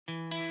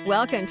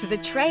Welcome to the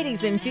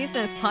Tradies in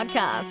Business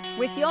podcast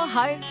with your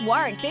hosts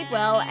Warwick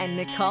Bidwell and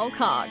Nicole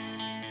Cox.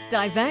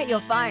 Divert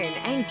your phone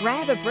and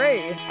grab a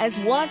brew as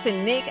Waz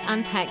and Nick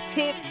unpack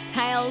tips,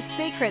 tales,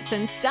 secrets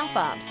and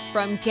stuff-ups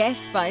from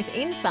guests both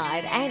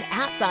inside and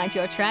outside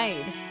your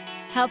trade,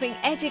 helping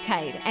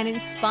educate and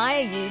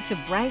inspire you to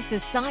break the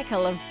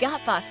cycle of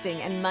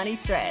gut-busting and money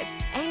stress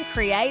and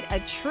create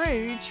a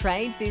true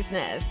trade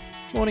business.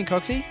 Morning,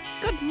 Coxie.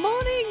 Good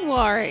morning,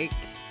 Warwick.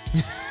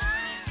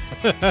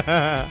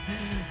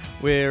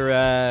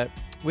 We're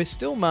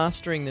still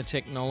mastering the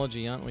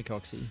technology, aren't we,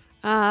 Coxie?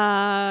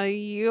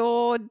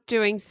 You're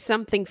doing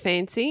something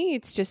fancy.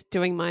 It's just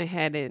doing my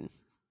head in.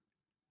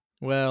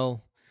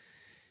 Well,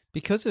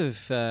 because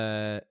of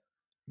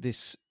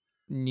this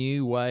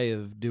new way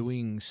of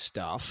doing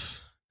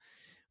stuff,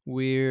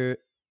 we're...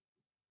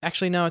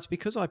 Actually, no, it's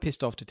because I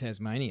pissed off to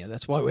Tasmania.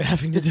 That's why we're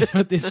having to do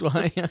it this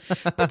way.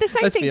 But the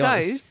same Let's thing be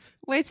honest. goes.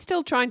 We're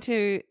still trying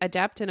to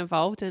adapt and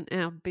evolve in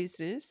our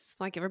business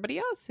like everybody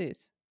else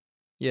is,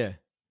 Yeah.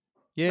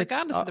 Yeah.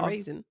 regardless of the I've-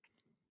 reason.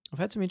 I've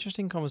had some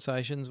interesting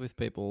conversations with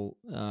people,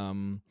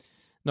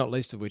 not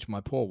least of which my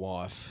poor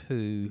wife,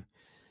 who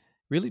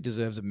really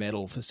deserves a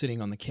medal for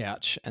sitting on the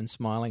couch and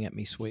smiling at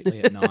me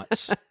sweetly at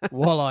nights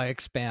while I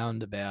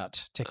expound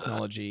about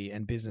technology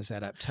and business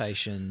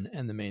adaptation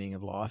and the meaning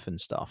of life and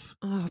stuff.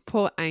 Oh,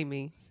 poor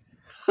Amy.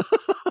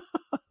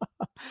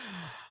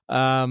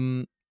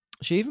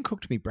 She even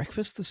cooked me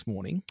breakfast this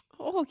morning.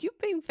 Oh, you've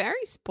been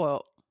very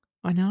spoilt.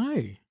 I know.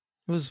 It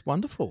was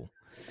wonderful.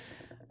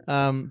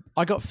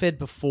 I got fed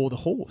before the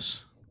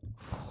horse.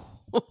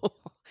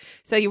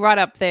 So you're right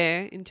up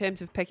there in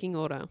terms of pecking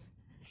order.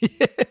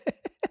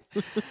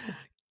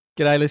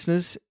 G'day,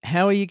 listeners.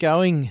 How are you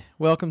going?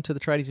 Welcome to the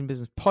Tradies in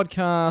Business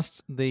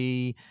podcast,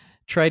 the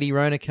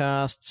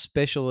TradieRonaCast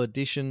special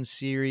edition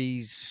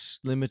series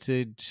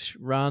limited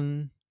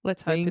run.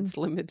 Let's hope Thing. it's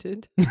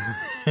limited.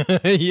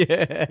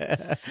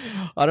 Yeah.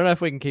 I don't know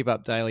if we can keep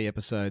up daily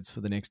episodes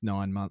for the next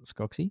 9 months,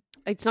 Coxie.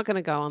 It's not going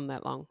to go on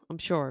that long, I'm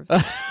sure of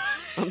it.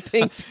 I'm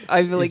being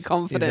overly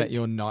confident. Is that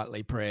your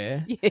nightly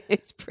prayer? Yeah,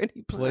 it's pretty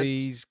much.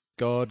 Please,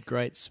 God,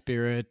 Great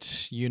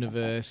Spirit,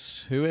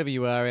 Universe, whoever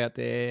you are out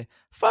there,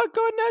 for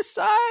goodness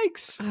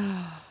sakes.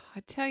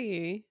 I tell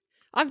you,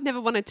 I've never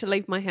wanted to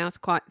leave my house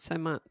quite so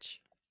much.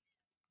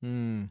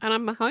 Hmm. And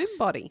I'm a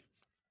homebody.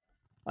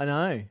 I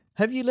know.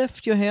 Have you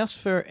left your house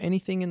for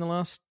anything in the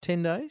last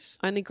 10 days?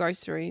 Only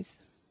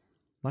groceries.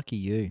 Lucky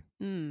you.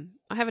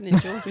 I haven't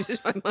enjoyed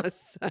it, I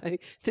must say.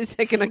 The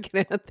second I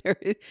get out there,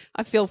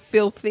 I feel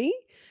filthy.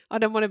 I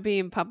don't want to be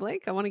in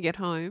public. I want to get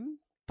home.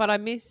 But I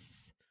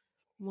miss,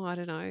 well, I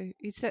don't know.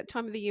 It's that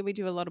time of the year we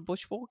do a lot of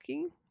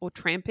bushwalking or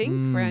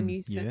tramping for our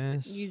New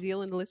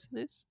Zealand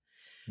listeners.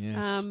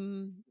 Yes.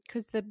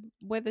 Because the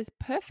weather's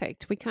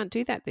perfect. We can't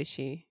do that this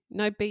year.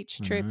 No beach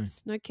I know.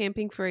 trips, no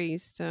camping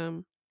freeze.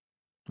 I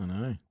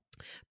know.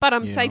 But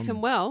I'm Yeah, safe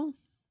and well.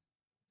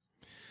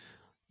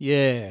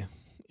 Yeah.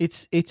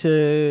 It's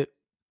a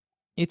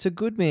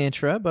good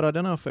mantra, but I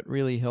don't know if it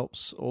really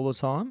helps all the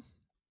time.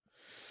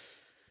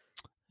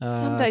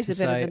 Some days to are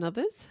better say- than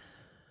others.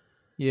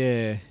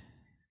 Yeah.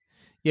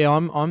 Yeah,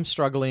 I'm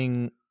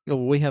struggling.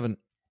 Well, we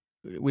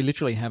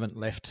literally haven't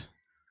left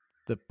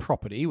the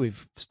property.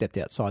 We've stepped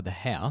outside the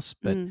house,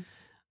 but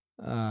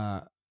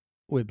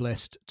we're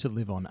blessed to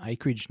live on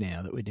acreage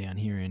now that we're down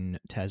here in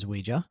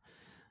Taswegia.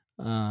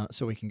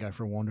 So we can go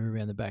for a wander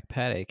around the back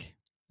paddock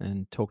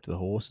and talk to the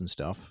horse and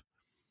stuff.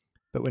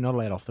 But we're not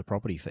allowed off the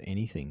property for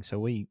anything. So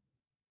we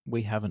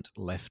haven't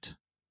left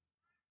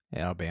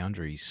our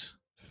boundaries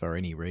for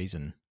any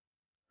reason.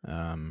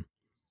 And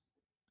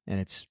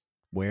it's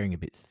wearing a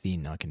bit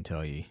thin, I can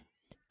tell you.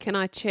 Can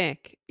I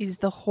check? Is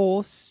the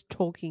horse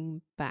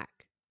talking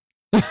back?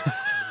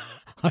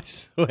 I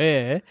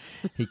swear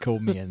he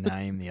called me a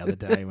name the other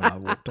day when I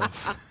walked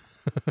off.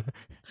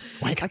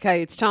 Wank.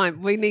 Okay, it's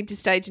time. We need to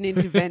stage an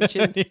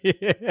intervention.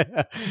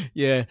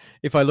 Yeah.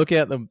 If I look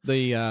out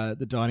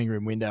the dining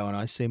room window and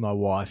I see my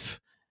wife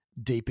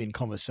deep in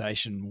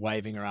conversation,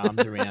 waving her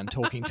arms around,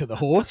 talking to the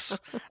horse,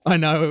 I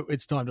know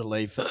it's time to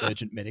leave for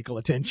urgent medical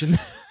attention.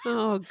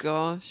 Oh,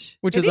 gosh.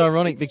 Which is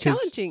ironic it's because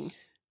challenging.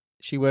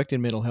 she worked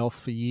in mental health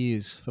for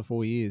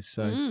 4 years.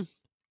 So,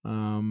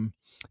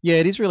 yeah,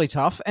 it is really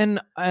tough. And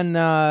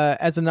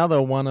as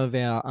another one of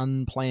our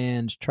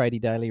unplanned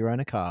Tradie Daily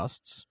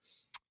Ronacasts,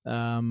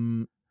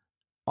 I'm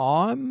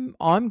going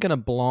to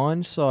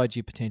blindside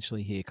you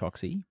potentially here,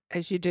 Coxie.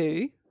 As you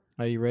do.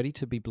 Are you ready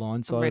to be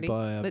blindsided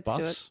by a Let's do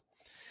bus?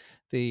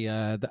 The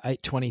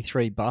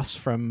 823 bus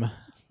from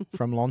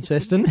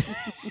Launceston.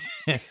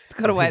 It's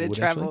got a way to Would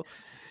travel.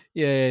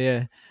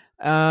 Actually.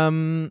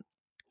 Yeah.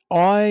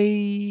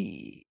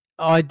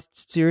 I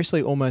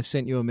seriously almost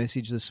sent you a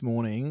message this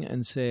morning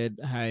and said,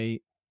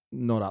 "Hey,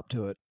 not up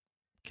to it.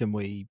 Can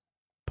we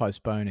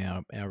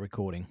postpone our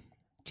recording?"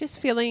 Just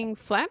feeling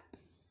flat?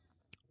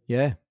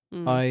 Yeah.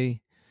 Mm.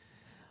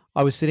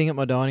 I was sitting at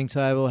my dining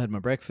table, had my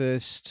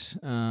breakfast,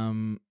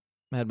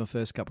 had my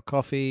first cup of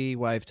coffee,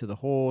 waved to the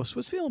horse,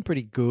 was feeling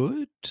pretty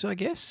good, I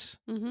guess.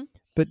 Mm-hmm.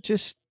 But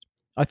just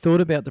I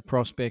thought about the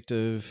prospect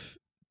of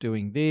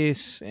doing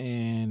this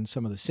and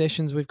some of the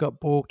sessions we've got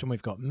booked and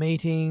we've got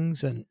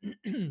meetings and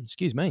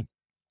excuse me,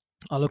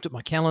 I looked at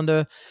my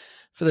calendar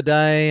for the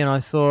day and I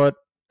thought,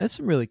 there's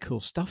some really cool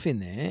stuff in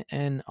there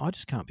and I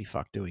just can't be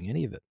fucked doing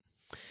any of it.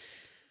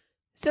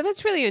 So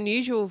that's really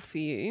unusual for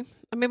you.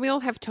 I mean, we all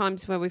have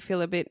times where we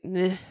feel a bit,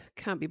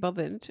 can't be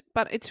bothered,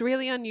 but it's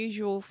really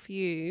unusual for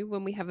you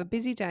when we have a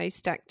busy day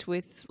stacked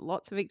with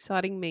lots of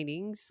exciting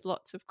meetings,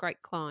 lots of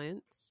great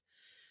clients,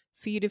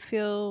 for you to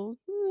feel,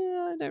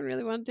 I don't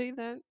really want to do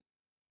that.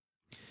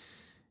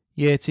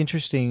 Yeah, it's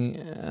interesting.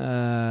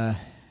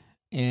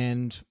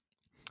 And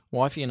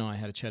Wifey and I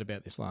had a chat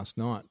about this last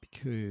night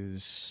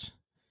because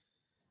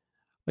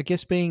I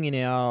guess being in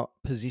our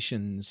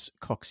positions,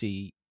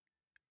 Coxie,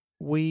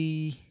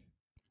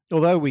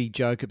 although we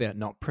joke about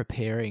not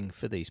preparing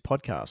for these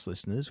podcast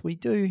listeners, we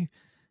do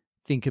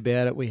think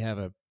about it. We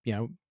have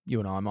you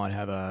and I might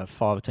have a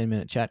 5 or 10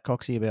 minute chat,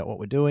 Coxie, about what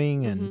we're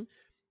doing and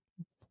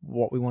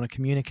what we want to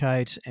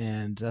communicate.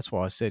 And that's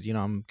why I said,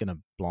 I'm going to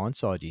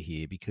blindside you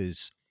here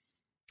because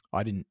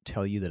I didn't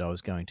tell you that I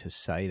was going to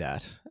say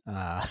that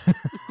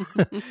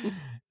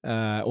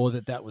or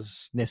that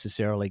was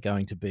necessarily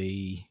going to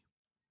be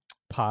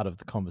part of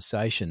the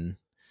conversation.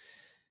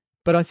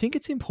 But I think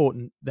it's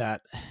important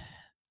that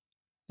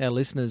our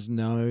listeners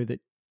know that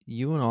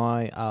you and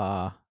I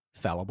are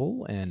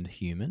fallible and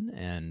human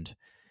and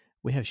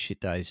we have shit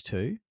days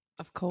too.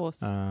 Of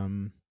course.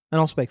 And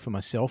I'll speak for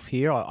myself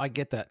here. I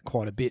get that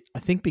quite a bit. I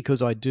think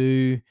because I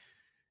do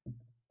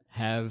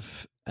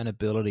have an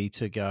ability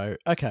to go,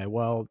 okay,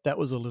 well, that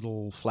was a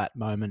little flat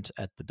moment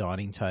at the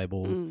dining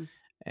table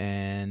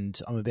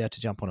and I'm about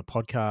to jump on a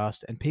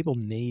podcast and people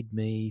need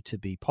me to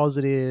be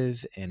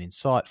positive and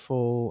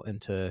insightful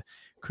and to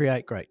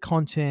create great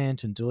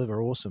content and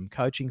deliver awesome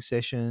coaching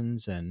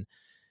sessions. And,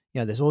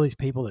 there's all these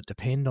people that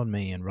depend on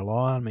me and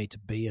rely on me to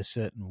be a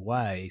certain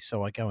way.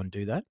 So I go and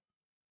do that.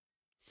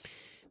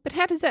 But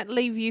how does that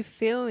leave you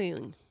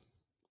feeling?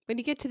 When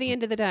you get to the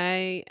end of the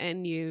day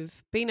and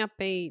you've been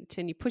upbeat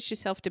and you push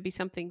yourself to be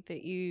something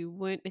that you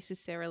weren't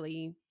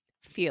necessarily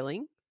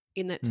feeling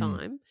in that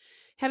time,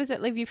 how does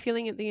that leave you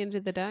feeling at the end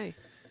of the day?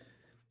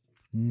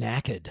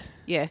 Knackered.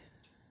 Yeah.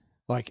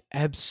 Like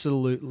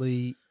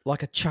absolutely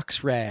like a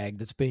Chuck's rag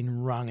that's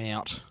been wrung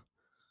out.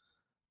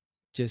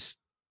 Just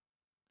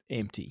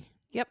empty.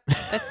 Yep.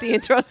 That's the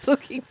answer I was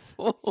looking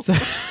for. So,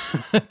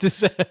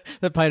 does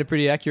that paint a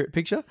pretty accurate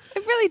picture?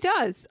 It really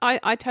does.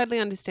 I totally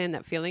understand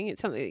that feeling.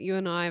 It's something that you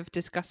and I have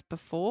discussed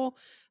before.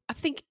 I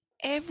think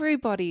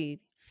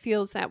everybody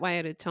feels that way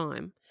at a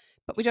time,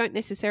 but we don't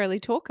necessarily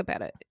talk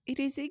about it. It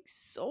is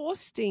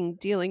exhausting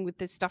dealing with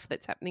the stuff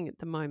that's happening at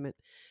the moment,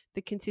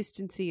 the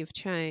consistency of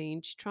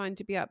change, trying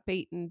to be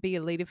upbeat and be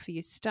a leader for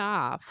your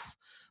staff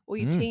or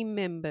your team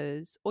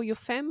members or your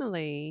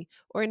family,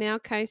 or in our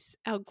case,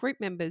 our group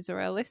members or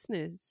our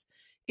listeners.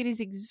 It is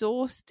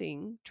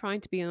exhausting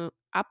trying to be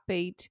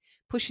upbeat,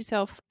 push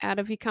yourself out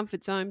of your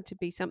comfort zone to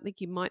be something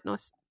you might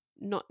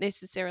not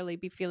necessarily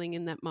be feeling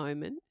in that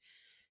moment,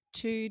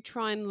 to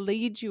try and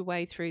lead your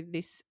way through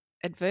this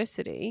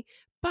adversity.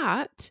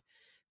 But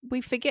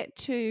we forget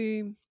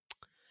to,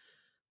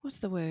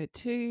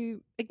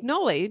 to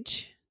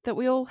acknowledge that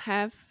we all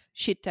have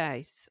shit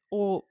days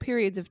or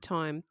periods of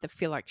time that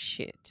feel like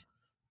shit.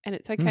 And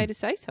it's okay to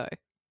say so.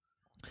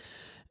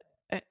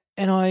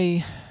 And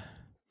I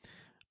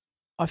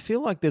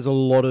feel like there's a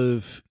lot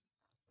of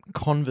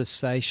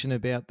conversation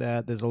about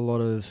that. There's a lot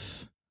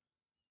of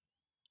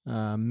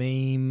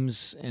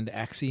memes and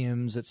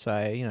axioms that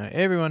say,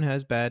 everyone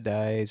has bad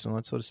days and all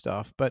that sort of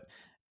stuff. But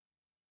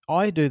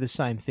I do the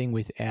same thing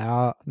with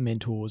our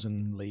mentors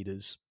and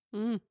leaders.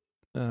 And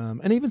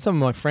even some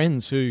of my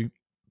friends who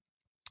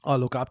I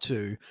look up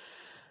to,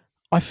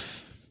 I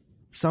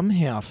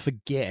somehow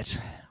forget,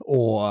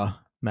 or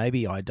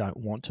maybe I don't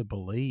want to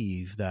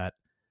believe that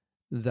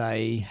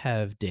they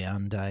have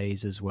down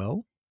days as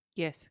well.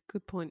 Yes,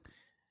 good point.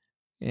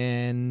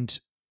 And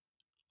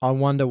I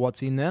wonder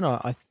what's in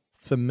that.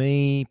 For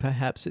me,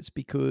 perhaps it's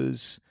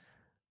because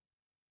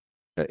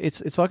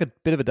it's like a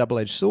bit of a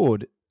double-edged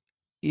sword.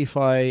 If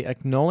I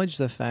acknowledge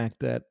the fact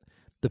that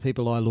the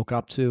people I look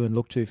up to and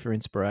look to for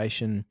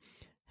inspiration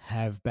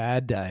have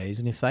bad days,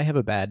 and if they have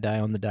a bad day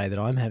on the day that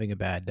I'm having a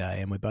bad day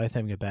and we're both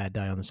having a bad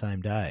day on the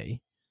same day,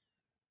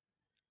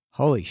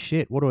 holy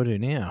shit, what do I do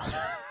now?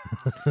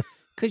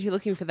 Because you're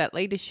looking for that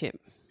leadership.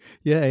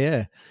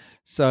 Yeah.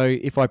 So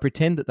if I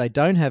pretend that they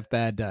don't have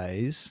bad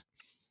days,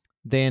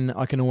 then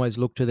I can always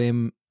look to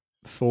them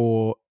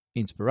for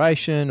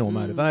inspiration or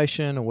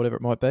motivation or whatever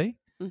it might be.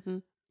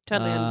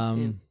 Totally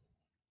understand.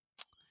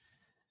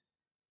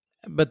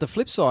 But the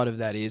flip side of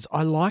that is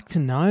I like to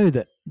know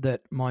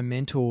that my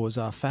mentors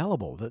are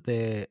fallible, that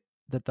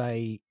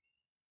they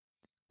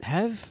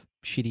have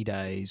shitty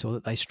days or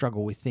that they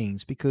struggle with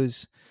things,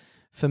 because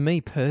for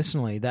me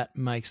personally, that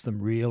makes them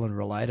real and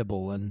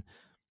relatable. And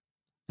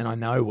I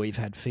know we've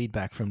had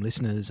feedback from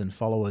listeners and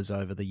followers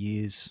over the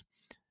years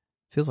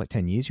Feels like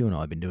 10 years you and I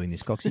have been doing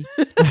this, Coxie.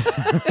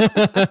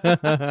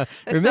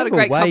 That's not a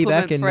great way compliment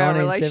back in for our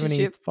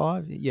relationship.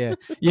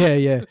 1975?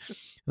 Yeah.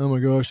 Oh my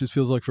gosh, this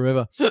feels like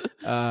forever.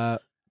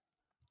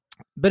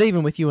 But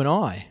even with you and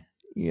I,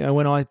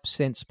 when I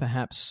sense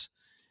perhaps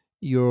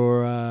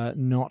you're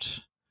not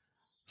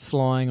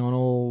flying on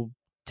all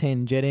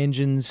 10 jet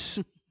engines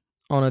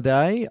on a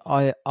day,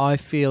 I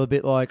feel a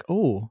bit like,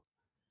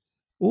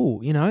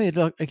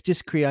 it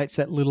just creates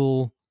that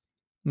little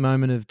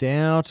moment of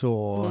doubt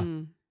or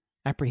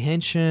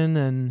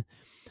apprehension.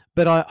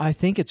 But I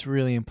think it's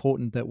really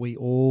important that we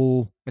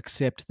all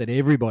accept that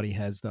everybody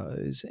has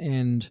those.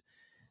 And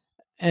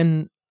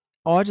I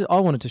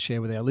wanted to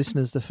share with our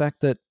listeners the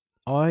fact that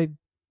I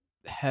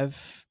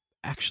have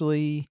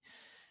actually,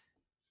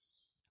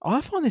 I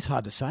find this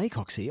hard to say,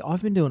 Coxie.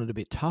 I've been doing it a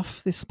bit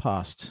tough this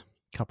past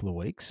couple of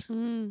weeks.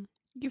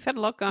 You've had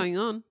a lot going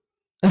on.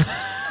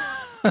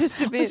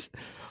 Just a bit.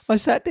 I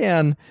sat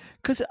down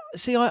because,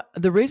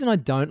 the reason I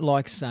don't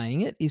like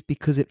saying it is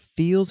because it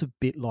feels a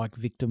bit like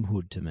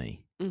victimhood to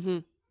me. Mm-hmm.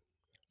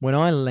 When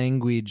I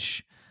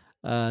language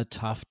a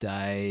tough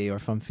day, or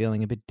if I'm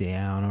feeling a bit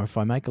down, or if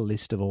I make a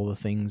list of all the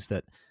things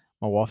that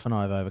my wife and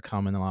I have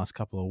overcome in the last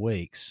couple of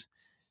weeks,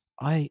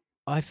 I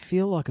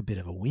feel like a bit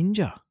of a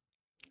whinger.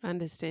 I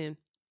understand.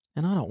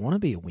 And I don't want to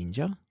be a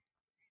whinger.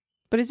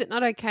 But is it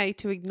not okay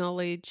to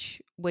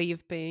acknowledge where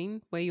you've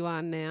been, where you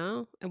are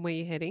now, and where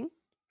you're heading?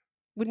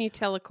 Wouldn't you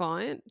tell a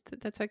client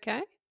that that's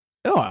okay?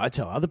 Oh, I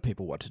tell other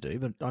people what to do,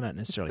 but I don't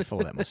necessarily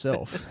follow that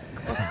myself. Of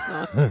course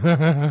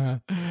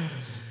not.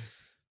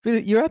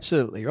 But you're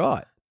absolutely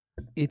right.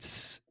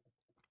 It's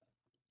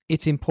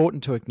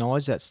important to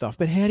acknowledge that stuff.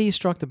 But how do you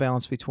strike the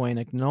balance between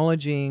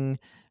acknowledging,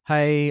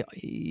 hey,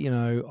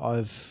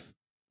 I've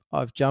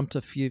jumped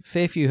a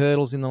fair few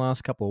hurdles in the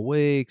last couple of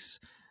weeks.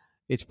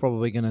 It's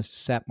probably going to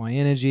sap my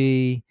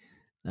energy.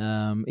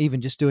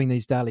 Even just doing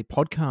these daily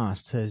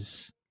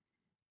podcasts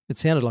it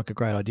sounded like a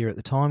great idea at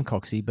the time,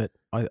 Coxie, but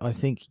I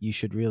think you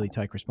should really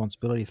take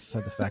responsibility for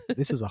the fact that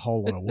this is a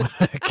whole lot of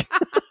work.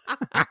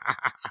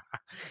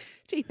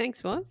 Gee,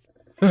 thanks, Woz.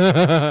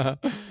 But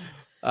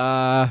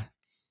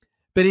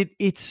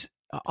it's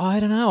I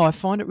don't know. I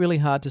find it really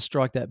hard to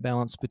strike that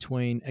balance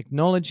between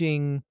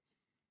acknowledging,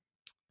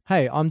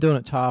 hey, I'm doing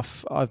it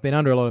tough. I've been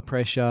under a lot of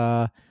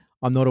pressure.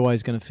 I'm not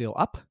always going to feel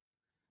up.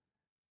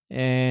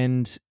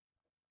 And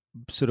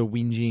sort of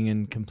whinging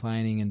and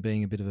complaining and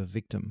being a bit of a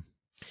victim.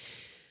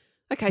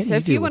 Okay, so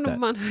if you want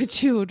my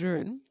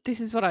children, this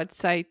is what I'd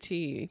say to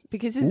you.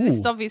 Because this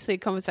is obviously a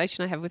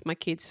conversation I have with my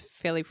kids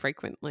fairly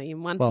frequently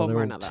in one form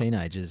or another. Well, they're all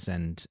teenagers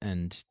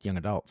and young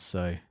adults,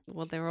 so...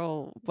 Well, they're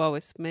all,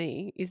 it's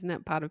me. Isn't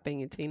that part of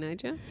being a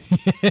teenager?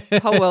 The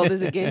whole world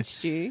is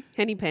against you.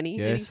 Henny penny,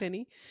 yes.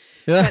 Henny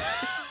penny.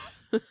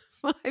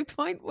 But my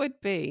point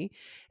would be,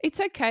 it's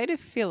okay to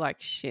feel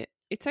like shit.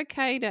 It's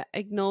okay to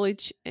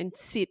acknowledge and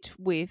sit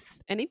with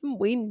and even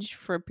whinge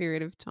for a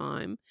period of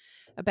time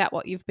about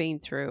what you've been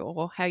through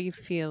or how you're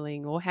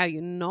feeling or how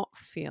you're not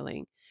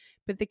feeling.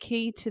 But the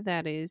key to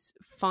that is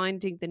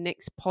finding the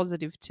next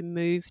positive to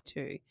move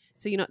to.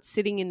 So you're not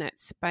sitting in that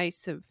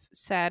space of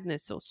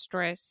sadness or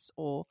stress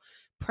or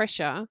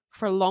pressure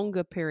for a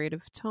longer period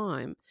of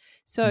time.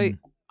 So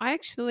I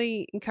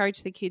actually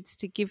encourage the kids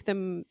to give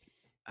them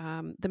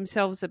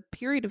themselves a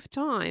period of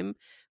time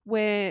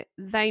where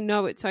they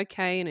know it's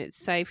okay and it's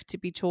safe to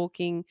be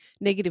talking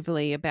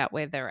negatively about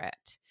where they're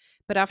at.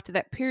 But after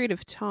that period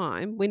of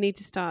time, we need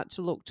to start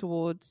to look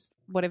towards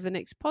whatever the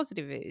next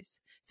positive is.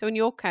 So in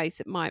your case,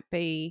 it might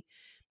be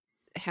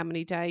how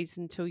many days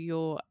until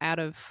you're out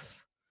of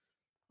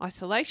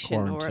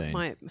isolation,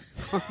 quarantine.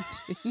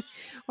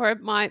 or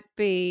it might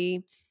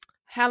be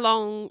how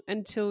long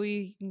until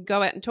you can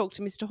go out and talk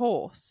to Mr.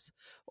 Horse,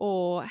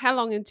 or how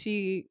long until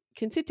you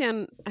can sit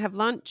down, have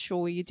lunch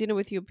or your dinner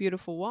with your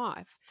beautiful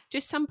wife.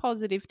 Just some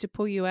positive to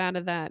pull you out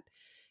of that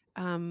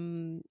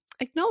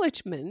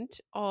acknowledgement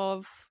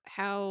of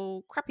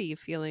how crappy you're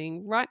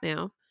feeling right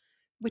now,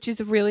 which is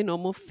a really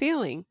normal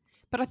feeling.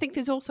 But I think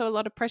there's also a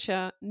lot of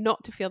pressure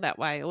not to feel that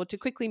way or to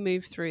quickly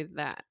move through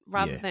that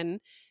rather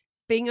than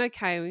being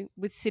okay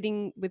with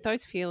sitting with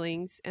those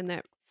feelings and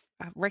that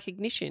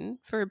recognition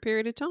for a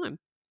period of time.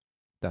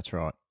 That's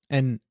right.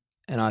 And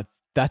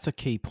that's a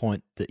key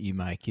point that you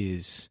make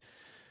is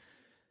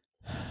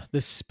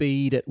the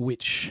speed at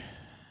which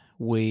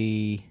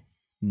we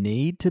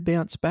need to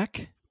bounce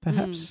back,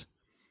 perhaps,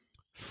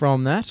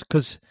 from that.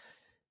 Because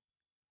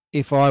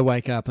if I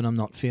wake up and I'm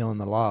not feeling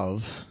the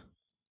love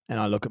and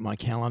I look at my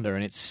calendar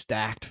and it's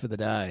stacked for the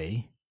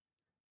day,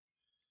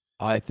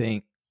 I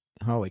think,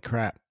 holy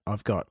crap,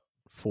 I've got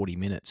 40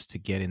 minutes to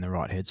get in the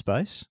right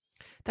headspace.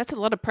 That's a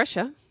lot of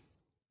pressure.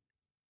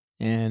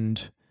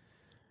 And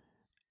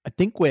I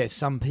think where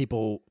some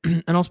people,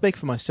 and I'll speak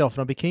for myself, and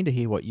I'll be keen to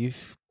hear what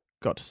you've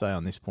got to say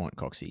on this point,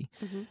 Coxie.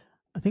 Mm-hmm.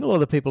 I think a lot of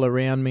the people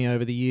around me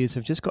over the years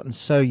have just gotten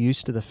so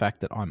used to the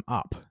fact that I'm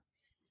up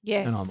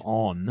and I'm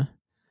on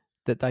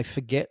that they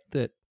forget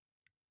that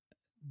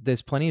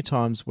there's plenty of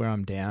times where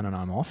I'm down and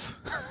I'm off.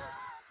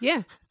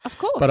 Yeah, of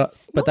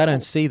course. But they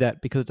don't see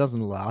that because it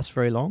doesn't last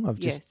very long.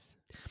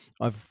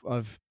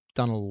 I've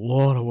done a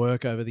lot of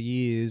work over the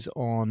years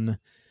on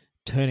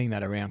turning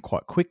that around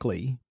quite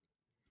quickly,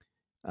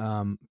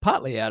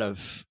 partly out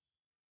of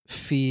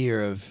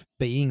fear of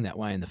being that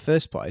way in the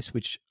first place,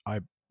 which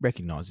I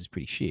recognise is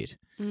pretty shit.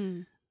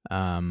 Mm.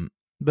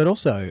 But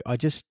also, I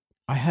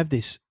have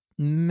this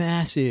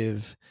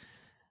massive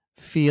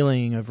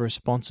feeling of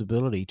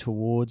responsibility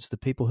towards the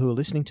people who are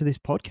listening to this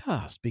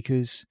podcast,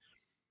 because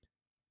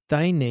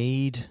they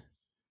need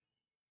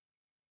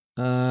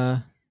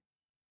us,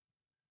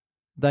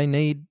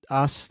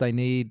 they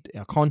need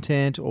our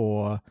content,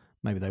 or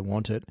maybe they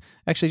want it.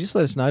 Actually, just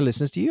let us know,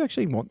 listeners, do you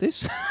actually want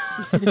this?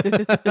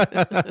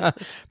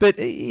 But,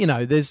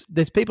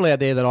 there's people out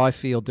there that I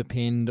feel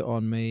depend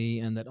on me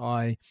and that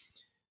I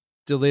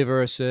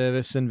deliver a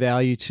service and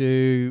value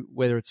to,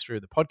 whether it's through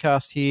the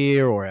podcast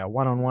here or our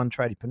one-on-one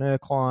tradiepreneur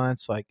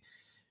clients. Like,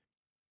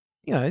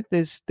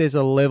 there's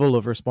a level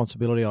of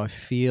responsibility I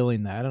feel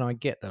in that, and I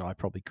get that I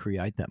probably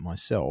create that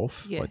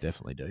myself. Yes. I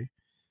definitely do.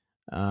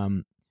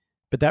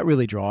 But that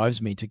really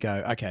drives me to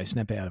go, okay,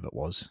 snap out of it,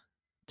 was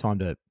time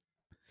to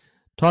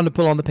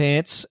pull on the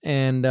pants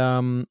and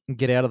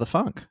get out of the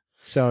funk.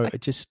 So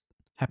it just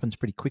happens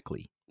pretty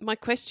quickly. My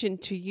question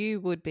to you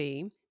would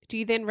be, do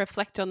you then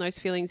reflect on those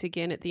feelings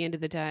again at the end of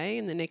the day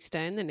and the next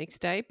day and the next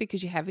day,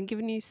 because you haven't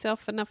given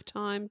yourself enough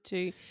time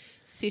to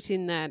sit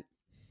in that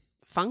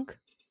funk?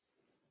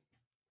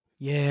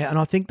 Yeah, and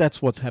I think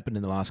that's what's happened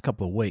in the last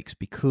couple of weeks,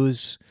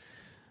 because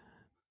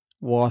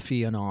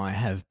wifey and I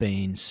have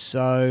been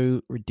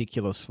so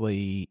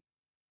ridiculously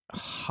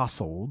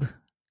hustled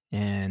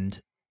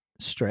and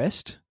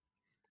stressed,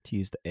 to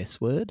use the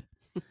S word,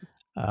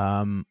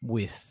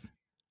 with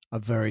a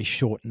very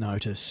short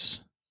notice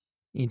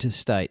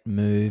interstate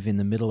move in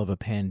the middle of a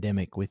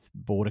pandemic, with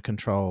border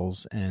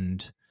controls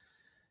and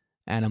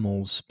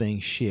animals being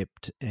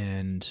shipped,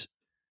 and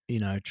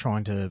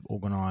trying to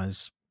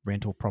organise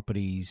rental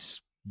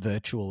properties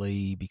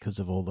virtually because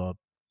of all the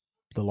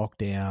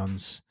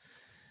lockdowns,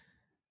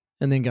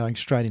 and then going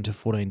straight into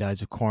 14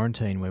 days of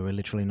quarantine where we're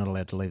literally not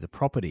allowed to leave the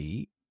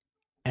property,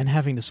 and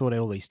having to sort out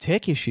all these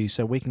tech issues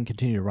so we can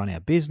continue to run our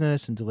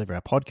business and deliver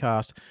our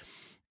podcast.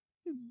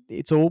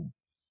 It's all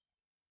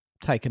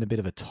taken a bit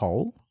of a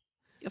toll.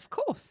 Of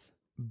course.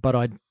 But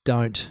I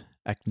don't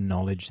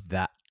acknowledge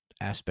that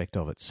aspect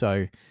of it.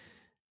 So,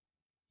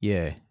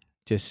 yeah,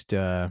 just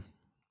I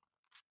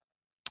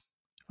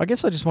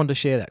guess I just wanted to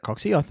share that,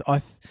 Coxie.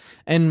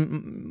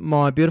 And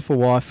my beautiful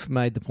wife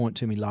made the point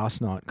to me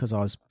last night, because I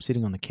was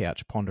sitting on the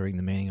couch pondering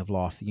the meaning of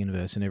life, the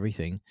universe, and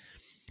everything.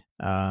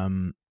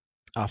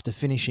 After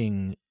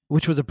finishing,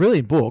 which was a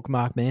brilliant book,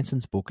 Mark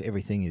Manson's book,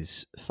 Everything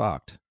is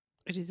Fucked.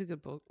 It is a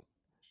good book.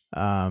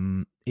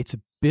 It's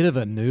a bit of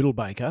a noodle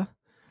baker,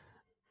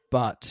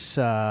 but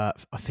I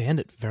found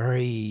it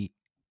very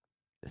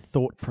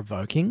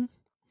thought-provoking.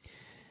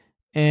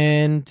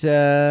 And,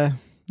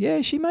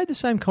 she made the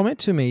same comment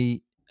to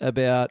me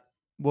about,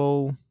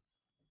 well,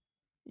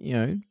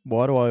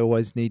 why do I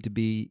always need to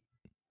be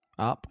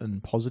up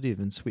and positive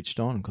and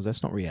switched on? Because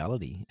that's not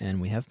reality. And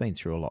we have been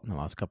through a lot in the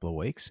last couple of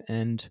weeks.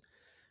 And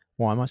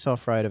why am I so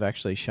afraid of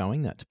actually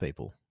showing that to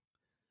people?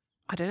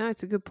 I don't know.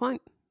 It's a good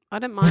point. I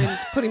don't mind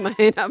putting my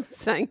hand up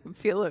saying I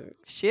feel like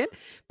shit.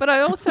 But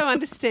I also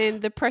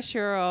understand the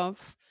pressure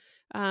of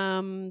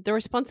the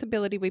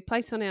responsibility we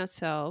place on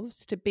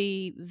ourselves to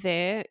be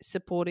there,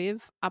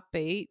 supportive,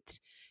 upbeat,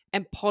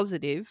 and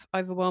positive,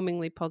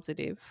 overwhelmingly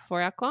positive for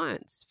our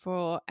clients,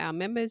 for our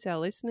members, our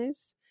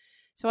listeners.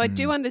 So I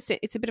do understand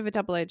it's a bit of a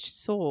double-edged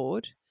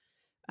sword,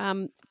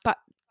 but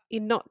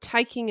in not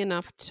taking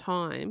enough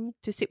time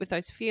to sit with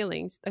those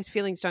feelings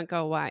don't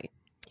go away.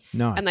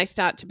 No. And they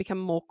start to become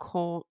more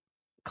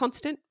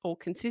constant or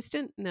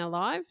consistent in our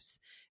lives.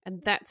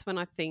 And that's when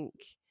I think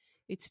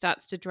it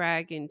starts to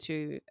drag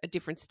into a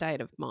different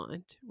state of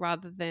mind,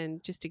 rather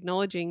than just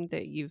acknowledging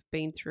that you've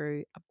been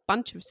through a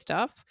bunch of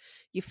stuff,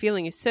 you're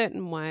feeling a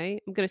certain way.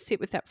 I'm going to sit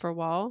with that for a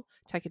while,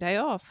 take a day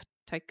off,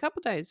 take a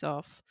couple of days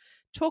off,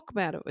 talk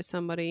about it with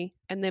somebody,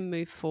 and then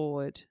move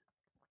forward.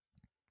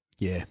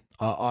 Yeah,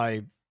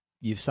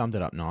 you've summed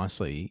it up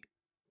nicely.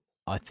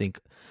 I think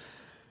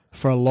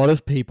for a lot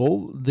of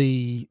people,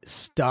 the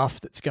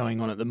stuff that's going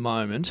on at the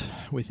moment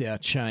with our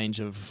change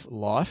of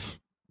life,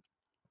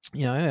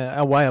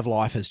 our way of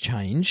life has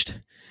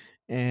changed,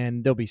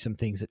 and there'll be some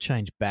things that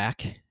change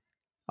back.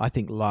 I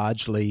think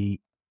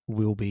largely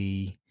we'll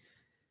be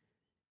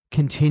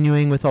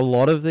continuing with a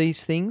lot of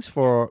these things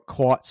for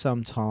quite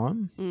some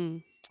time.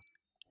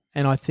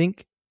 And I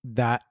think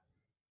that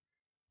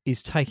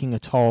is taking a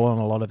toll on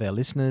a lot of our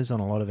listeners, on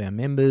a lot of our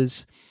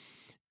members.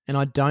 And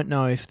I don't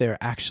know if they're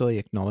actually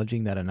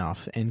acknowledging that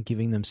enough and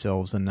giving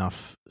themselves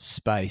enough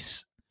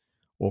space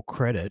or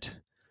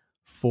credit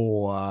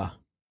for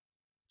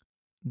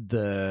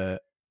the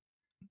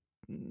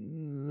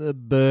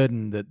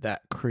burden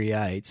that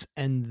creates.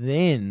 And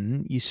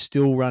then you're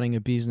still running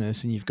a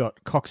business, and you've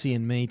got Coxie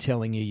and me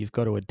telling you've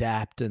got to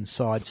adapt and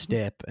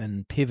sidestep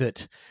and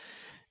pivot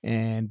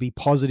and be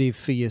positive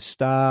for your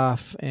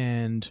staff,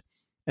 and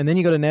then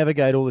you've got to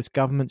navigate all this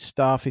government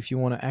stuff if you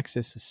want to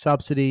access the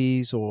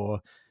subsidies,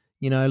 or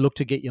look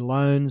to get your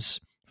loans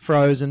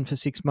frozen for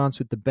 6 months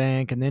with the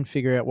bank and then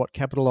figure out what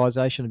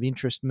capitalisation of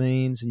interest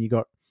means, and you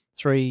got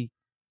 3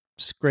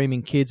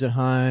 screaming kids at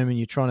home and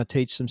you're trying to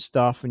teach them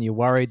stuff and you're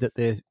worried that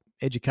their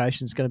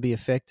education's going to be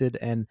affected,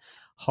 and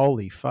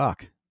holy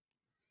fuck.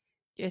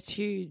 It's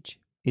huge.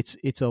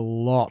 It's a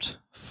lot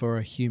for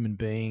a human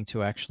being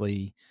to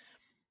actually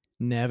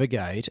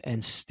navigate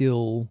and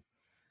still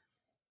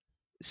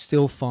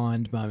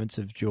find moments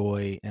of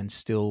joy and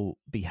still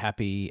be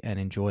happy and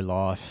enjoy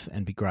life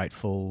and be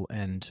grateful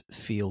and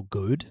feel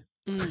good.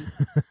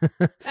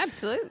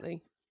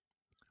 Absolutely.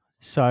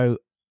 So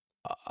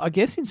I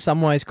guess in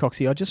some ways,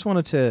 Coxie, I just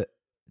wanted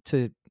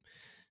to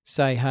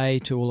say hey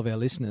to all of our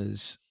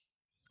listeners.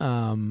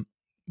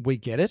 We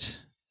get it.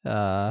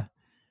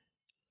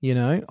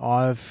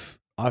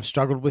 I've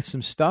struggled with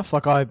some stuff.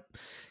 Like, I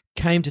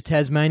came to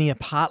Tasmania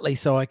partly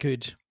so I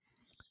could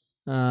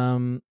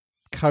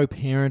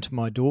co-parent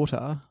my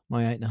daughter,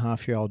 my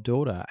 8.5-year-old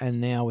daughter, and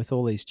now with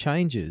all these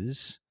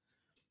changes,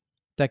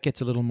 that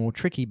gets a little more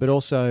tricky. But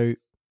also,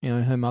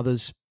 her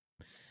mother's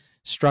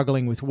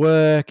struggling with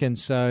work, and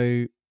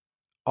so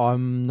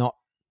I'm not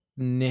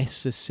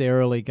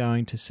necessarily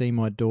going to see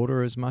my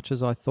daughter as much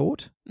as I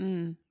thought.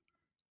 And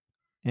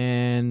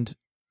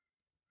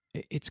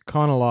it's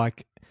kind of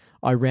like,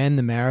 I ran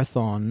the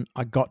marathon.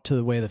 I got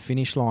to where the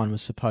finish line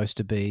was supposed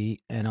to be,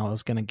 and I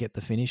was going to get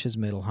the finisher's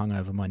medal hung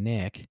over my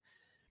neck.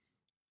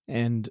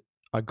 And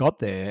I got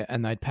there,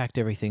 and they'd packed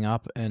everything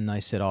up, and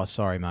they said, "Oh,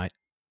 sorry, mate.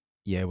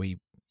 Yeah, we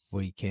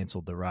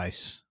cancelled the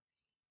race,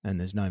 and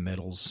there's no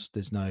medals,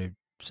 there's no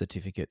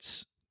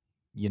certificates.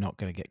 You're not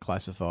going to get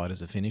classified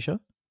as a finisher."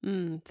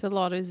 It's a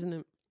lot, isn't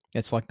it?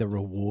 It's like the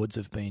rewards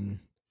have been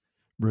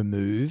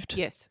removed.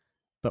 Yes.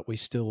 But we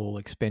still all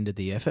expended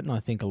the effort, and I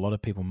think a lot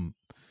of people, and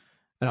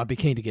I'd be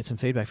keen to get some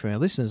feedback from our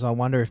listeners, I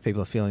wonder if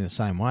people are feeling the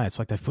same way. It's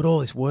like they've put all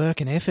this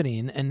work and effort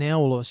in, and now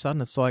all of a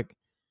sudden it's like,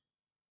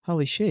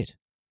 holy shit.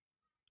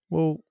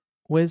 Well,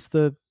 where's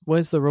the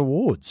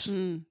rewards?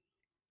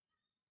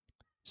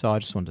 So I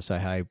just wanted to say,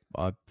 hey,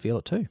 I feel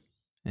it too.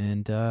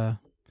 And I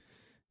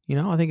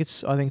think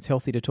it's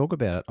healthy to talk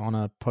about it on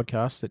a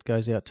podcast that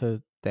goes out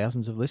to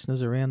thousands of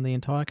listeners around the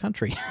entire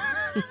country.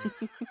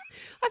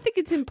 I think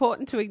it's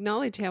important to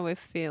acknowledge how we're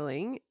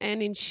feeling,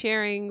 and in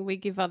sharing, we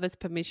give others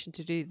permission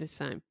to do the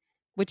same,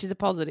 which is a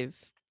positive.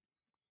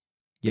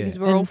 Yeah. Because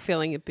we're all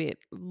feeling a bit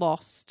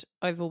lost,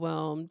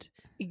 overwhelmed,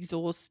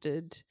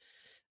 exhausted,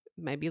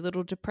 maybe a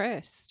little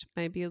depressed,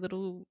 maybe a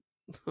little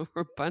or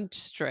a bunch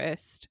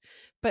stressed.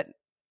 But,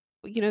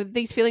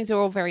 these feelings are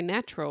all very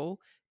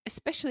natural,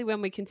 especially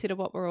when we consider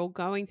what we're all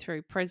going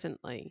through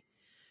presently.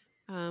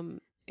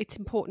 It's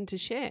important to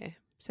share.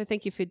 So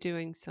thank you for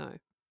doing so.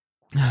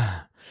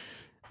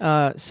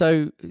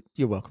 So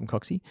you're welcome,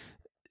 Coxie.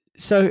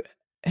 So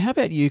how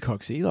about you,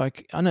 Coxie?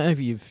 Like, I know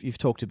you've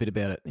talked a bit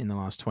about it in the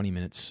last 20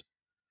 minutes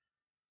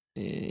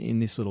in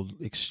this little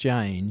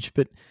exchange,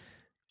 but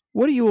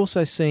what are you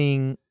also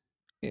seeing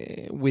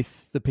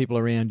with the people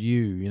around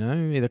you,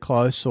 either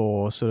close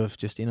or sort of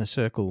just inner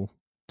circle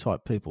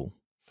type people?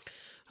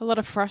 A lot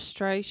of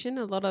frustration,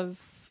 a lot of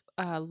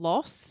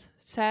loss,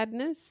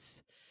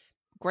 sadness,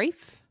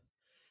 grief,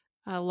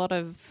 a lot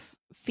of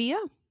fear.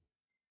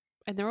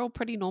 And they're all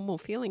pretty normal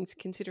feelings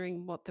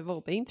considering what they've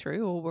all been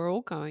through or we're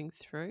all going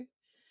through.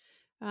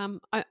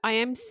 I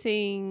am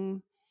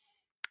seeing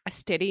a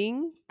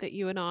steadying that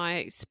you and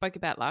I spoke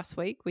about last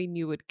week. We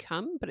knew would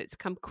come, but it's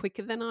come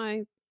quicker than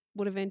I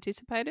would have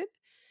anticipated.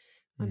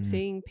 I'm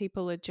seeing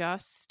people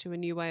adjust to a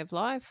new way of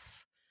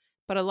life,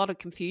 but a lot of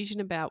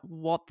confusion about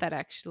what that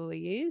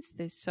actually is.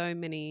 There's so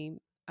many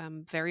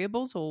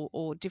variables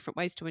or different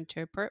ways to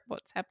interpret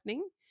what's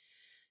happening.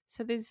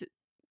 So there's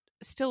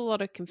still a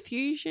lot of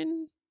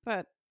confusion,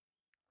 but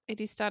it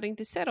is starting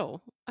to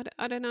settle.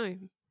 I don't know.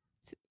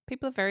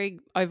 People are very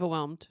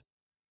overwhelmed.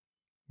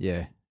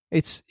 Yeah.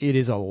 It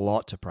is a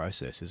lot to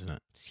process, isn't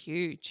it? It's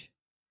huge.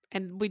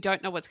 And we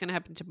don't know what's going to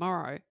happen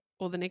tomorrow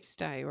or the next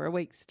day or a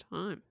week's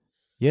time.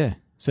 Yeah.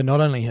 So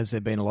not only has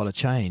there been a lot of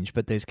change,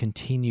 but there's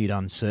continued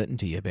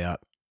uncertainty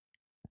about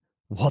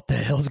what the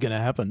hell's going to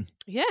happen.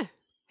 Yeah.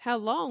 How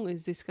long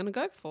is this going to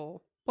go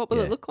for? What will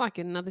it look like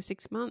in another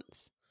 6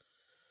 months?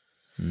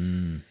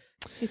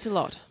 It's a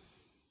lot.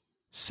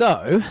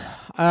 So,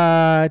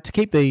 to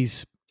keep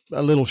these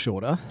a little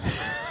shorter,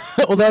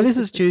 although this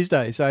is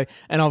Tuesday,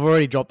 and I've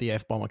already dropped the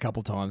F-bomb a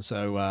couple times,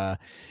 so,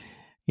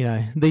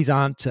 these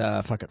aren't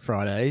Fuck It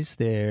Fridays.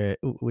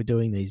 We're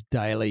doing these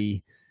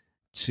daily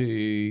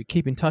to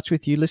keep in touch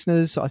with you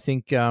listeners. I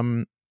think,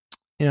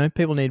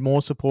 people need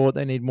more support.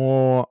 They need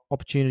more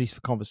opportunities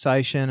for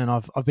conversation, and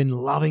I've been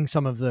loving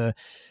some of the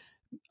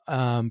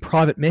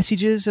private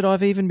messages that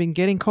I've even been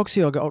getting.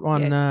 Coxie, I got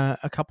one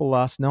a couple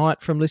last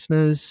night from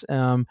listeners.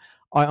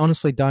 I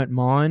honestly don't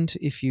mind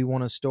if you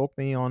want to stalk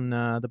me on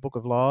the Book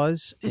of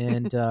Lies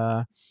and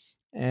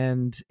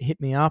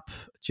hit me up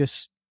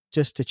just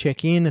to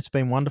check in. It's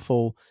been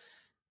wonderful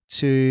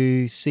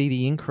to see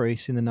the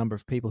increase in the number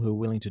of people who are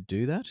willing to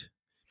do that.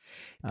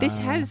 This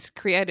has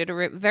created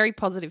a very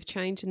positive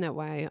change in that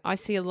way. I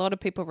see a lot of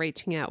people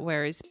reaching out,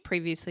 whereas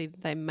previously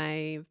they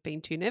may have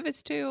been too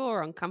nervous to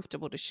or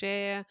uncomfortable to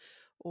share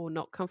or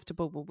not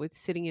comfortable with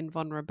sitting in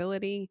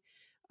vulnerability.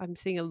 I'm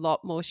seeing a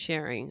lot more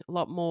sharing, a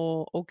lot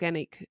more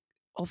organic,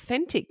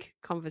 authentic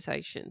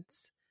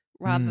conversations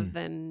rather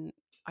than,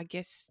 I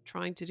guess,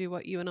 trying to do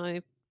what you and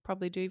I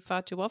probably do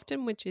far too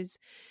often, which is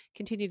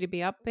continue to be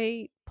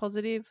upbeat,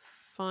 positive,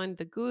 find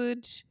the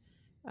good.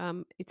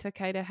 It's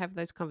okay to have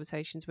those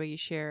conversations where you're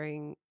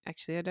sharing,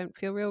 actually, I don't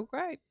feel real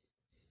great.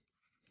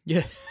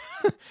 Yeah.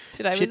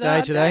 Today shit was a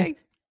hard day.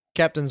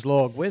 Captain's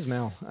log. Where's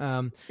Mel?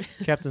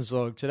 Captain's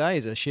log. Today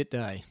is a shit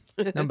day.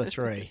 Number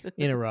 3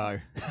 in a row.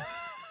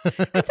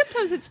 And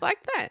sometimes it's like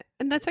that,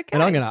 and that's okay.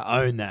 And I'm going to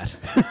own that.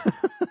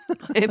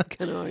 I am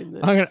going to own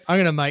that. I'm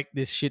going to make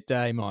this shit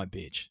day my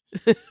bitch.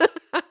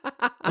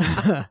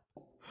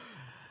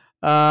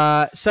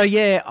 So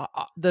yeah,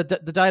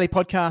 the daily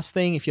podcast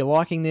thing, if you're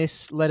liking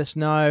this, let us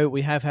know.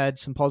 We have had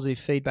some positive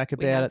feedback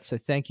about it, so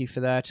thank you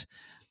for that.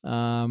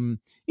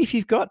 If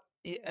you've got,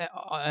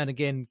 and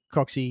again,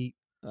 Coxie,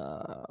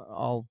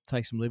 I'll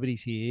take some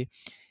liberties here.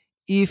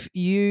 If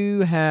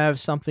you have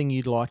something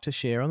you'd like to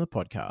share on the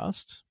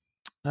podcast,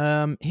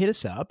 hit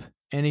us up,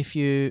 and if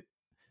you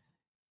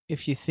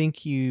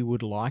think you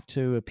would like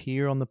to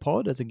appear on the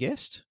pod as a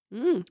guest,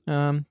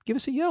 give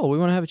us a yell. We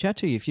want to have a chat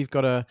to you. If you've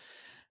got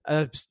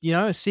a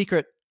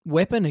secret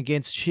weapon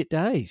against shit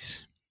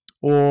days,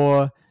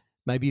 or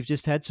maybe you've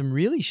just had some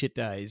really shit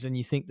days and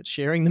you think that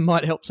sharing them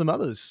might help some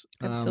others.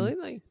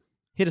 Absolutely.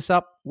 Hit us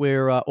up.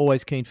 We're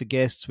always keen for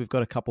guests. We've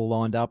got a couple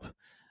lined up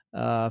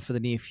for the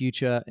near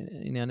future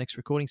in our next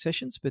recording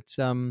sessions. But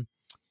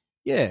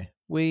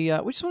we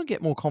just want to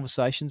get more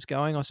conversations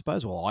going, I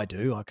suppose. Well, I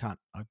do. I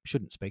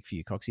shouldn't speak for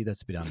you, Coxie.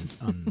 That's a bit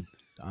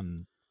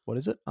what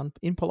is it?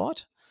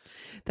 Impolite?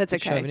 That's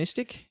okay.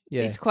 Chauvinistic?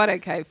 Yeah. It's quite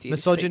okay for you.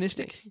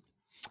 Misogynistic?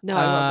 No,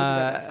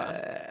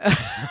 I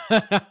wouldn't go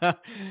that far.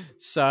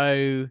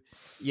 So,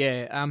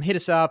 hit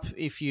us up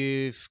if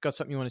you've got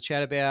something you want to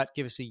chat about.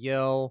 Give us a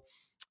yell.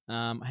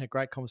 I had a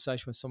great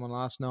conversation with someone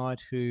last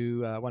night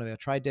who, one of our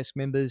trade desk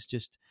members,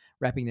 just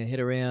wrapping their head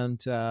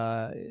around,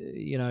 how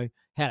to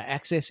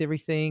access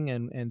everything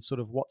and sort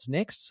of what's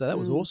next. So that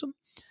was awesome.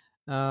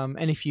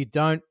 And if you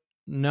don't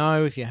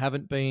know, if you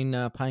haven't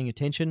been paying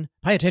attention,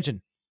 pay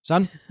attention,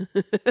 son.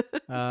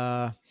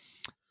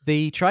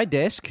 The Trade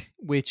Desk,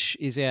 which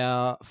is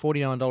our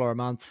 $49 a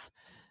month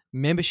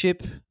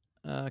membership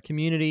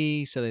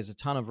community. So there's a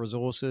ton of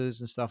resources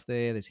and stuff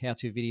there. There's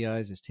how-to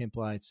videos, there's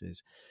templates,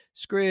 there's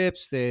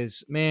scripts, there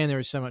is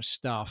so much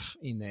stuff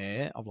in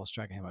there. I've lost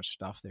track of how much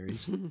stuff there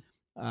is.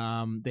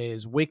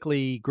 There's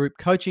weekly group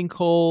coaching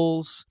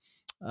calls.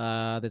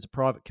 There's a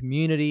private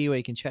community where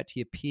you can chat to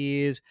your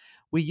peers.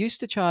 We used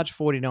to charge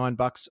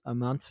 $49 a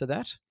month for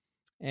that.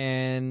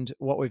 And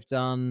what we've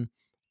done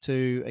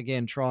to,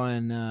 again, try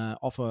and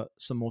offer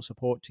some more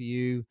support to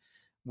you,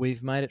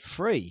 we've made it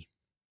free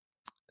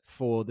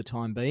for the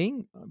time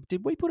being.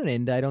 Did we put an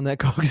end date on that,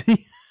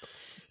 Coxie?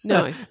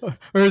 No.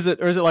 or is it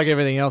like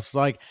everything else? It's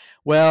like,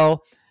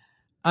 well,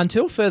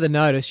 until further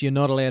notice, you're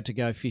not allowed to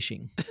go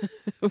fishing.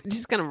 We're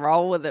just going to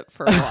roll with it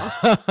for a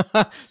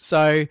while.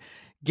 So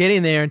get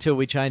in there until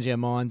we change our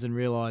minds and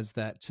realise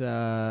that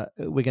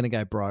we're going to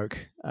go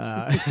broke,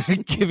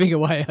 giving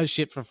away our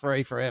shit for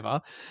free forever.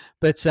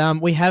 But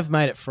we have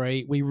made it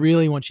free. We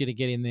really want you to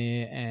get in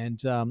there and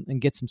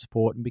get some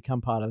support and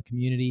become part of the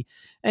community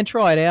and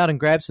try it out and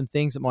grab some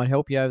things that might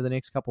help you over the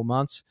next couple of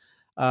months.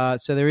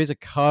 So there is a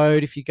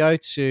code. If you go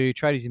to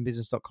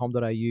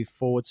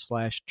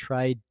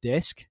tradiesinbusiness.com.au/trade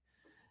desk,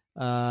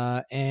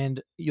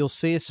 and you'll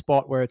see a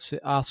spot where it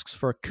asks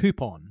for a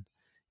coupon.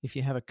 If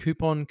you have a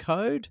coupon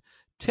code,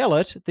 tell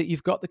it that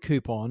you've got the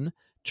coupon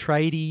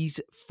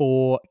Tradies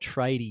for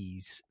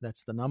Tradies.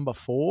 That's the number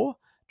 4,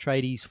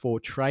 Tradies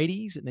for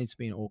Tradies. It needs to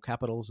be in all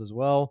capitals as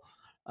well.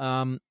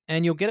 And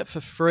you'll get it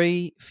for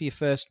free for your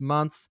first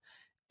month.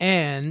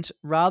 And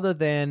rather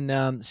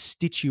than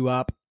stitch you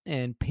up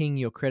and ping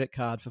your credit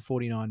card for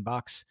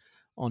 $49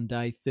 on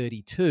day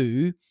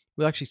 32,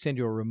 we'll actually send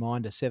you a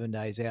reminder 7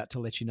 days out to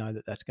let you know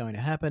that that's going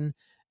to happen.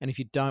 And if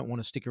you don't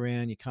want to stick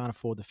around, you can't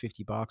afford the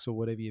 $50 or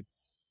whatever your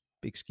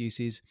excuse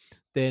is,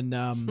 then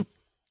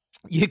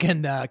you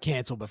can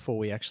cancel before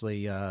we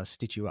actually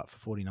stitch you up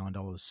for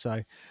 $49.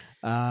 So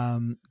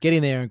get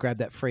in there and grab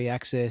that free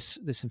access.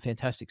 There's some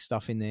fantastic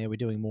stuff in there. We're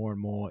doing more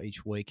and more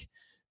each week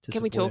to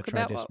Can we support talk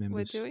our about Trade Desk what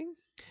members. we're doing?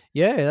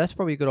 Yeah, that's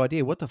probably a good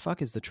idea. What the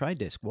fuck is the Trade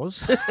Desk, was?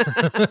 So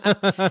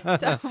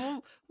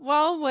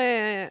while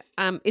we're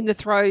in the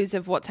throes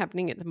of what's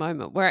happening at the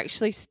moment, we're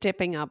actually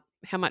stepping up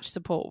how much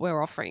support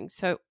we're offering.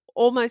 So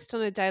almost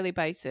on a daily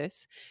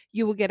basis,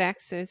 you will get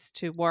access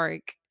to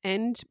Warwick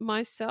and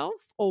myself,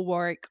 or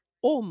Warwick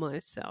or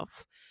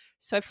myself.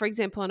 So, for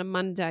example, on a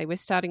Monday, we're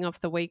starting off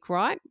the week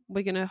right.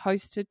 We're going to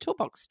host a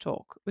toolbox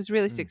talk. It was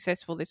really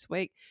successful this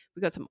week.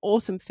 We got some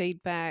awesome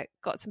feedback,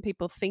 got some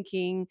people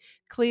thinking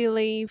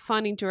clearly,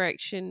 finding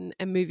direction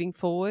and moving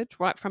forward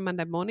right from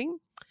Monday morning.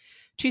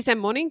 Tuesday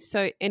morning,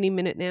 so any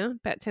minute now,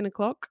 about 10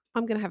 o'clock,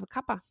 I'm going to have a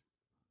cuppa.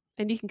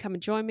 And you can come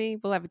and join me.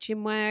 We'll have a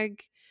chinwag.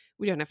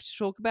 We don't have to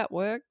talk about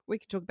work. We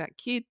can talk about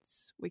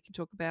kids. We can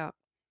talk about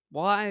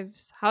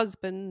wives,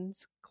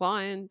 husbands,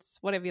 clients,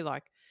 whatever you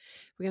like.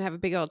 We're going to have a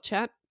big old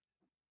chat.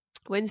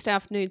 Wednesday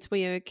afternoons,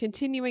 we are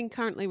continuing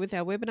currently with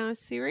our webinar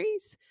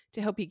series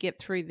to help you get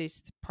through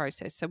this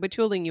process. So we're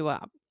tooling you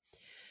up.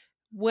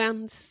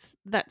 Once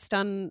that's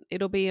done,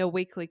 it'll be a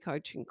weekly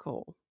coaching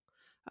call.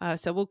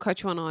 So we'll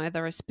coach you on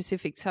either a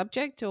specific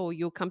subject, or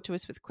you'll come to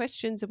us with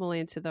questions and we'll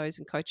answer those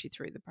and coach you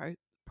through the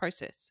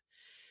process.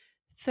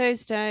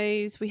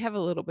 Thursdays, we have a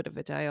little bit of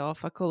a day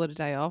off. I call it a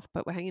day off,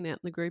 but we're hanging out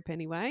in the group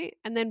anyway.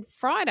 And then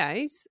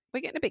Fridays,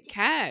 we're getting a bit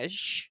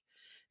cash.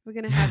 We're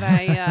going to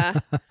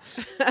have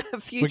a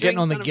few. We're getting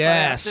on the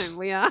gas.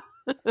 We are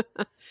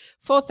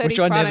 4:30, which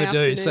I Friday never do.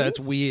 afternoons. So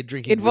it's weird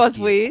drinking. It was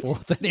weird.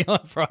 4:30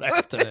 on Friday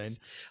afternoon.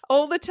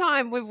 All the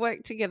time we've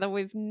worked together.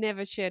 We've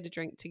never shared a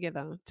drink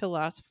together till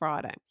last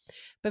Friday.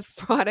 But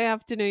Friday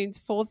afternoons,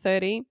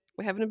 4:30,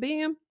 we're having a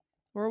beer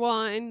or a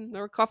wine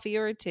or a coffee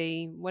or a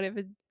tea,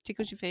 whatever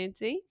tickles your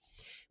fancy.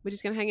 We're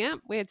just going to hang out.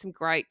 We had some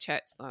great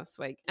chats last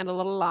week and a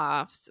lot of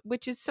laughs,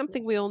 which is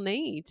something we all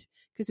need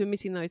because we're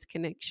missing those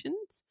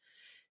connections.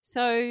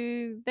 So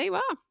there you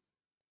are.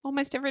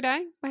 Almost every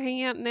day we're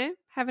hanging out in there,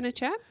 having a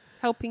chat,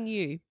 helping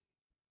you.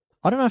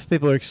 I don't know if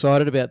people are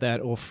excited about that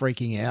or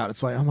freaking out.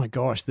 It's like, oh my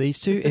gosh, these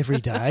two every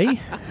day. You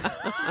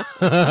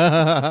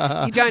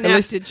don't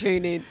have to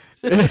tune in.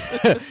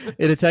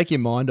 It'll take your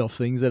mind off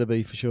things, that'll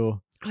be for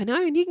sure. I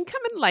know, and you can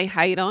come and lay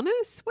hate on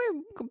us.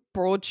 We're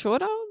broad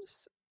shoulders.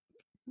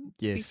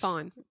 Yes. Be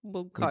fine.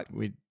 We'll cope.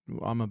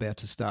 I'm about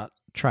to start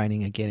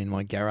training again in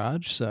my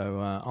garage,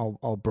 so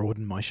I'll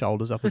broaden my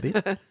shoulders up a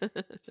bit.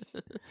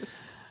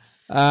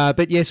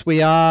 But yes,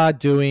 we are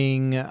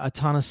doing a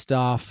ton of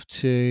stuff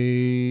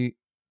to,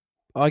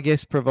 I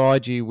guess,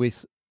 provide you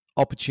with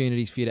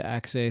opportunities for you to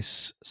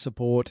access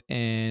support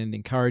and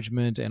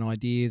encouragement and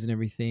ideas and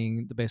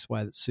everything the best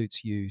way that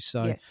suits you.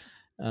 So, yes.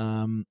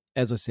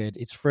 As I said,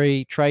 it's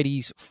free.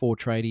 Tradies for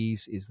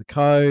Tradies is the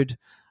code.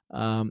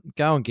 Go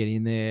and get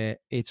in there.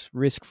 It's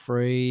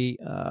risk-free.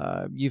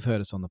 You've heard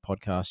us on the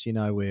podcast. You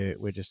know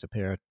we're just a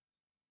pair of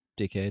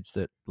dickheads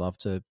that love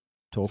to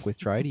talk with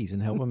tradies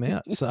and help them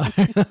out. So,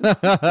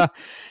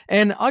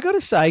 and I got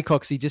to say,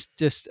 Coxie,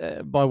 just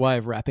by way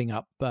of wrapping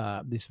up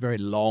this very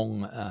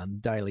long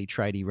daily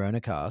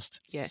TradieRonaCast,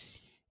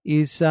 yes,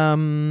 is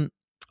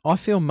I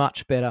feel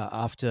much better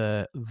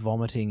after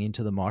vomiting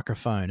into the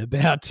microphone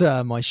about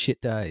my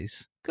shit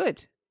days.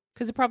 Good,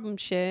 because a problem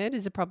shared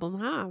is a problem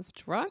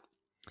halved, right?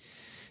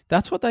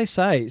 That's what they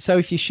say. So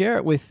if you share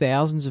it with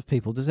thousands of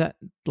people, does that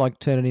like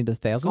turn it into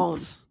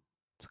thousands?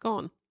 It's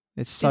gone.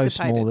 It's so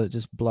Dissipated. small that it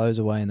just blows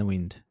away in the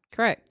wind.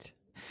 Correct.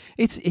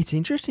 It's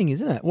interesting,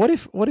 isn't it? What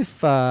if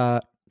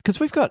because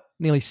we've got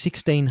nearly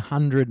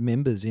 1,600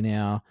 members in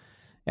our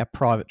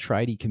private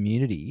tradie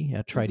community,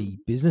 our tradie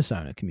business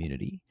owner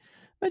community.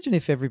 Imagine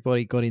if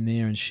everybody got in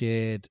there and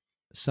shared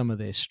some of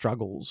their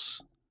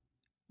struggles.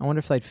 I wonder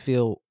if they'd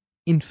feel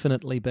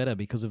infinitely better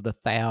because of the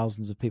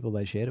thousands of people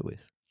they shared it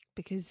with.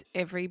 Because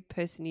every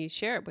person you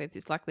share it with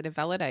is likely to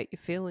validate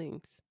your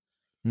feelings.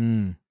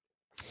 Mm.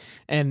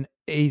 And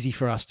easy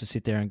for us to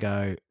sit there and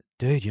go,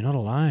 dude, you're not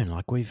alone.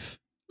 Like we've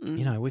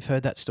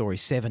heard that story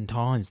 7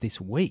 times this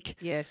week.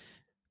 Yes.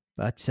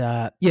 But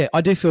yeah,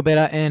 I do feel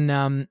better.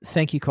 And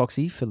thank you,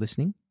 Coxie, for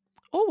listening.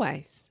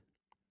 Always.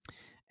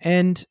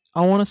 And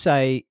I want to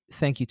say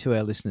thank you to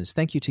our listeners.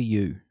 Thank you to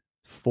you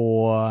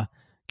for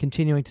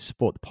continuing to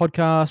support the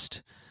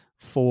podcast,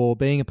 for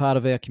being a part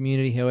of our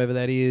community, however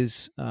that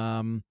is.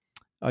 I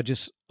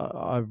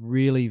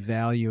really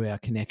value our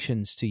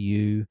connections to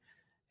you,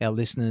 our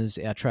listeners,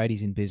 our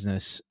tradies in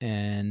business,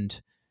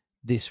 and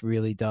this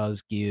really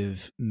does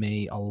give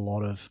me a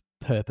lot of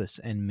purpose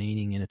and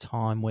meaning in a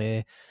time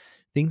where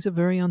things are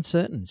very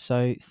uncertain.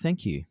 So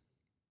thank you.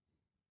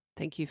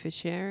 Thank you for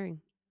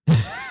sharing.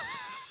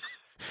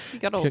 You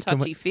got all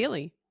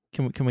touchy-feely.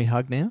 Can we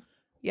hug now?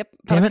 Yep,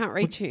 but Damn I it. can't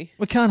reach you.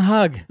 We can't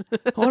hug.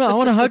 I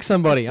want to hug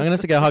somebody. I'm going to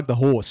have to go hug the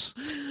horse.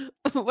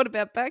 What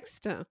about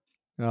Baxter?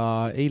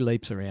 He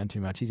leaps around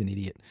too much. He's an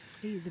idiot.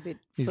 He's a bit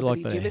He's like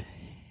flippity-gibbet.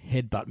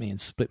 headbutt me and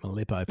split my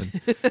lip open.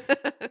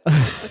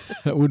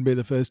 That wouldn't be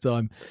the first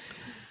time.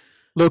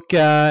 Look,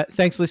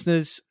 thanks,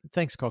 listeners.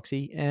 Thanks,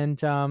 Coxie. And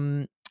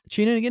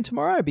tune in again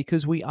tomorrow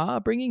because we are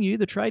bringing you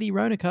the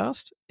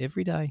TradieRonaCast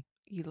every day.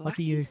 You Lucky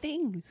lucky you.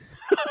 things.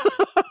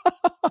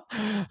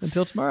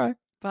 Until tomorrow.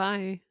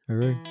 Bye.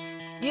 Hooroo.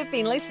 You've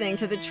been listening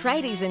to the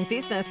Tradies in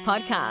Business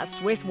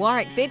podcast with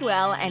Warwick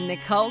Bidwell and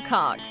Nicole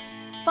Cox.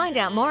 Find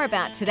out more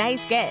about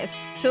today's guest,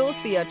 tools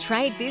for your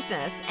trade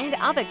business, and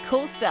other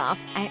cool stuff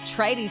at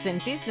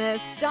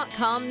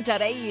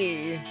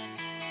tradiesinbusiness.com.au.